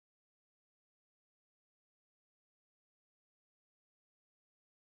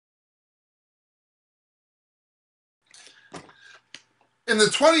In the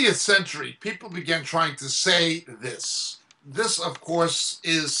 20th century, people began trying to say this. This, of course,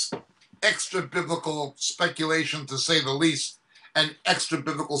 is extra-biblical speculation, to say the least, and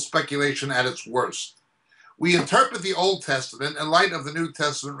extra-biblical speculation at its worst. We interpret the Old Testament in light of the New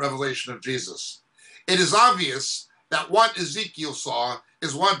Testament revelation of Jesus. It is obvious that what Ezekiel saw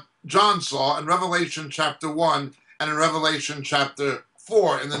is what John saw in Revelation chapter 1 and in Revelation chapter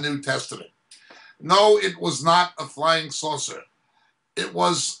 4 in the New Testament. No, it was not a flying saucer. It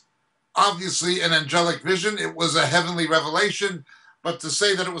was obviously an angelic vision. It was a heavenly revelation. But to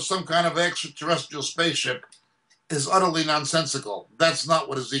say that it was some kind of extraterrestrial spaceship is utterly nonsensical. That's not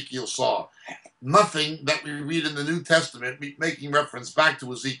what Ezekiel saw. Nothing that we read in the New Testament making reference back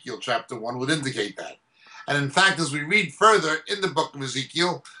to Ezekiel chapter 1 would indicate that. And in fact, as we read further in the book of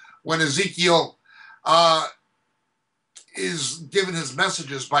Ezekiel, when Ezekiel is given his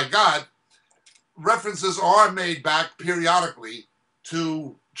messages by God, references are made back periodically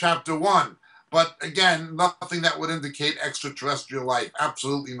to chapter 1. But again, nothing that would indicate extraterrestrial life.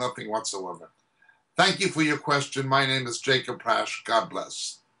 Absolutely nothing whatsoever. Thank you for your question. My name is Jacob Prasch. God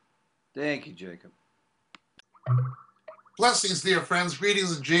bless. Thank you, Jacob. Blessings, dear friends.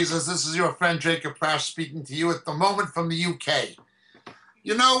 Greetings in Jesus. This is your friend Jacob Prasch speaking to you at the moment from the UK.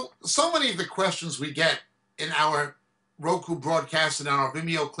 You know, so many of the questions we get in our Roku broadcast and our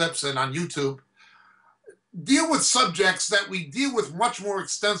Vimeo clips and on YouTube deal with subjects that we deal with much more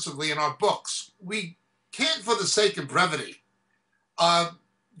extensively in our books. We can't, for the sake of brevity,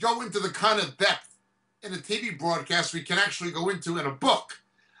 go into the kind of depth in a TV broadcast we can actually go into in a book.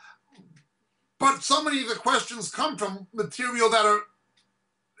 But so many of the questions come from material that are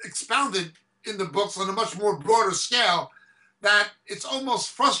expounded in the books on a much more broader scale that it's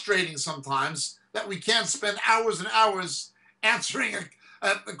almost frustrating sometimes that we can't spend hours and hours answering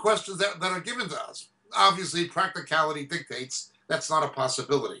the questions that are given to us. Obviously, practicality dictates that's not a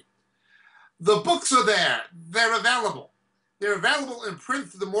possibility. The books are there. They're available. They're available in print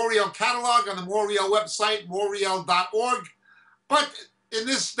through the Moriel catalog on the Moriel website, moriel.org. But in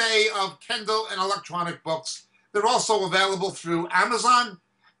this day of Kindle and electronic books, they're also available through Amazon,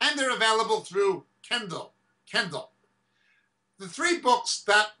 and they're available through Kindle. The three books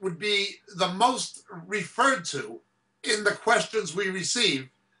that would be the most referred to in the questions we receive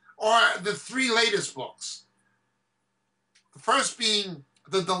are the three latest books. The first being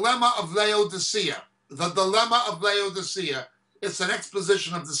The Dilemma of Laodicea. The Dilemma of Laodicea. It's an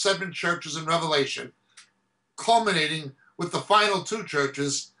exposition of the seven churches in Revelation, culminating with the final two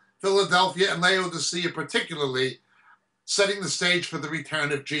churches, Philadelphia and Laodicea particularly, setting the stage for the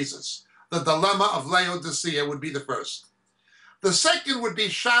return of Jesus. The Dilemma of Laodicea would be the first. The second would be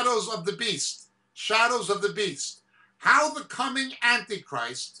Shadows of the Beast. Shadows of the Beast. How the coming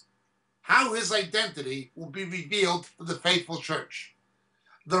Antichrist, how his identity will be revealed to the faithful church.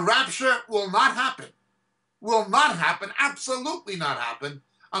 The rapture will not happen, absolutely not happen,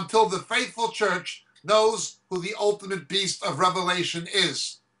 until the faithful church knows who the ultimate beast of Revelation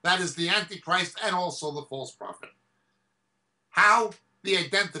is. That is the Antichrist and also the false prophet. How the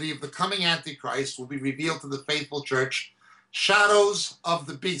identity of the coming Antichrist will be revealed to the faithful church. Shadows of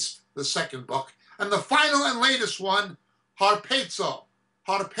the Beast, the second book. And the final and latest one, Harpazo.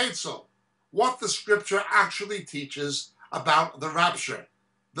 What the scripture actually teaches about the rapture,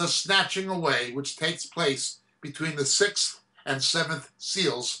 the snatching away which takes place between the sixth and seventh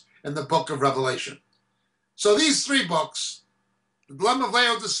seals in the book of Revelation. So these three books, The Dilemma of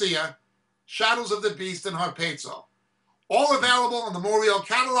Laodicea, Shadows of the Beast, and Harpazo, all available on the Moriel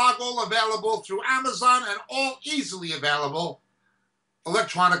catalog, all available through Amazon, and all easily available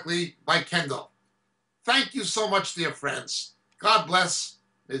electronically by Kindle. Thank you so much, dear friends. God bless.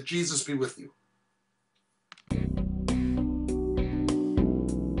 May Jesus be with you.